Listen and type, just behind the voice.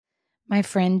My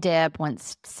friend Deb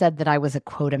once said that I was a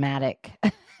quote-o-matic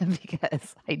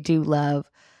because I do love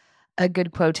a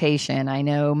good quotation. I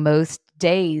know most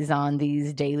days on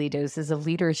these daily doses of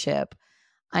leadership,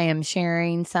 I am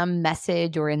sharing some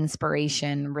message or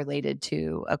inspiration related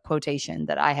to a quotation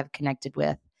that I have connected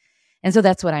with. And so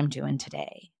that's what I'm doing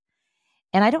today.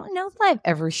 And I don't know that I've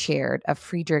ever shared a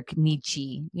Friedrich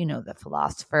Nietzsche, the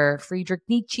philosopher Friedrich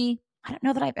Nietzsche. I don't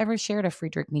know that I've ever shared a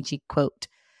Friedrich Nietzsche quote.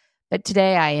 But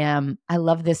today I am. I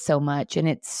love this so much, and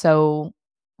it so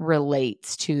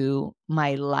relates to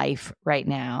my life right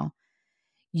now.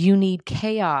 You need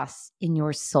chaos in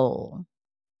your soul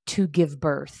to give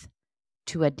birth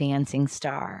to a dancing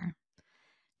star.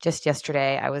 Just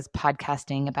yesterday, I was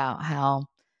podcasting about how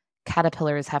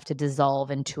caterpillars have to dissolve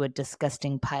into a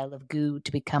disgusting pile of goo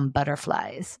to become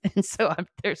butterflies. And so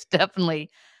there's definitely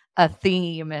a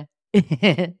theme.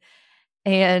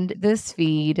 And this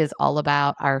feed is all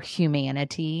about our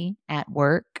humanity at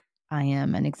work. I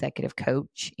am an executive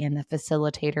coach and a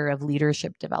facilitator of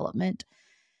leadership development.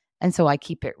 And so I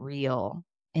keep it real.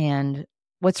 And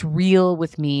what's real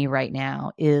with me right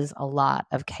now is a lot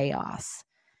of chaos.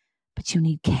 But you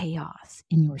need chaos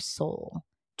in your soul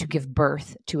to give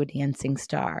birth to a dancing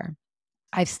star.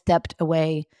 I've stepped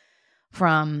away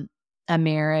from a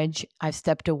marriage. I've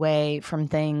stepped away from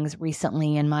things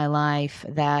recently in my life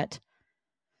that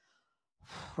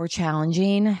were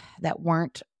challenging, that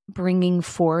weren't bringing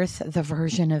forth the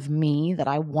version of me that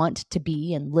I want to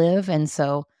be and live. And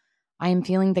so I am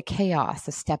feeling the chaos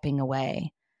of stepping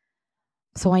away.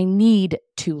 So I need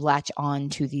to latch on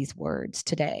to these words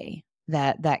today,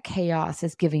 that chaos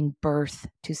is giving birth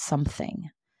to something.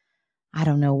 I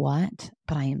don't know what,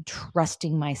 but I am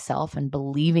trusting myself and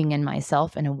believing in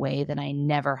myself in a way that I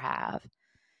never have.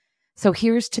 So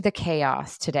here's to the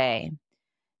chaos today,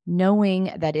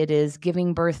 knowing that it is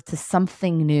giving birth to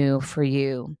something new for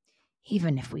you,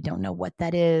 even if we don't know what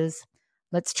that is.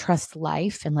 Let's trust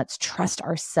life and let's trust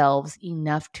ourselves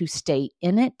enough to stay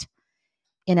in it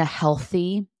in a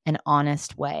healthy and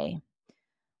honest way.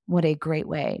 What a great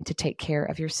way to take care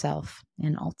of yourself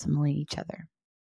and ultimately each other.